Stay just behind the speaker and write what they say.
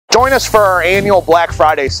Join us for our annual Black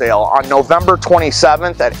Friday sale on November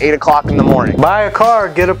 27th at 8 o'clock in the morning. Buy a car,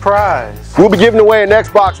 get a prize. We'll be giving away an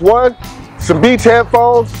Xbox One, some Beats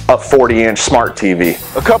headphones, a 40-inch smart TV,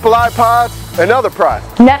 a couple iPods, and other prizes.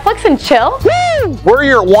 Netflix and chill? Woo! We're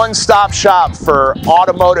your one-stop shop for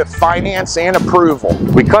automotive finance and approval.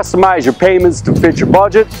 We customize your payments to fit your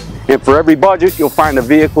budget, and for every budget, you'll find a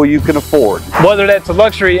vehicle you can afford. Whether that's a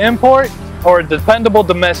luxury import or a dependable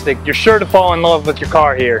domestic, you're sure to fall in love with your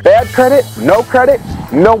car here. Bad credit, no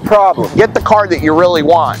problem. Get the car that you really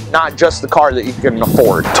want, not just the car that you can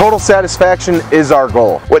afford. Total satisfaction is our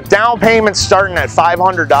goal. With down payments starting at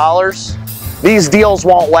 $500, these deals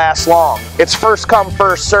won't last long. It's first come,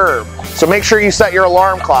 first serve. So make sure you set your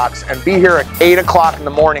alarm clocks and be here at 8 o'clock in the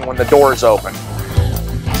morning when the doors open.